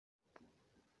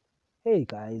Hey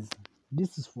guys,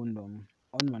 this is Fundom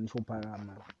on Mancho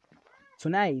Parama.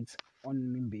 Tonight on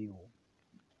Imbewu,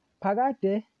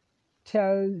 Phakade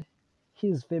tell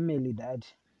his family that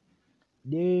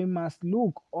they must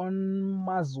look on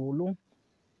Mazulu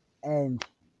and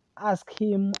ask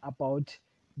him about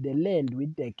the land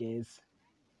with the gas,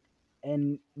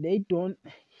 and they don't.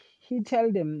 He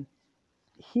tell them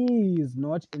he is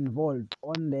not involved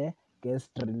on the gas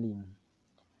drilling.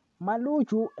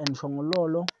 Maluju and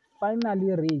Shongololo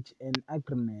finally reach an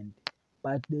agreement,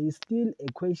 but there is still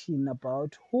a question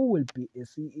about who will be a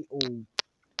CEO.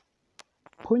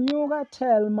 Phunyuka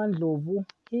tell Mandlovu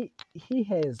he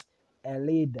has a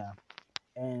leader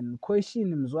and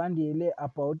question Mzwandile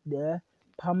about the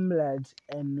pamphlet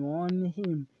and warn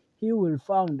him he will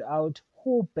find out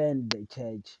who burned the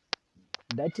church.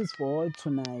 That is for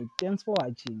tonight. Thanks for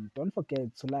watching. Don't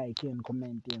forget to like and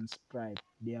comment and subscribe.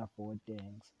 Therefore,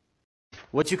 thanks.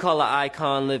 What you call an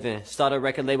icon living? Start a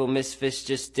record label, Misfits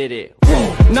just did it.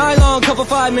 Nylon cover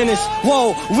 5 minutes.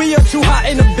 Whoa, we are too hot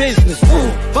in the business.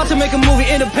 About to make a movie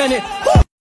independent.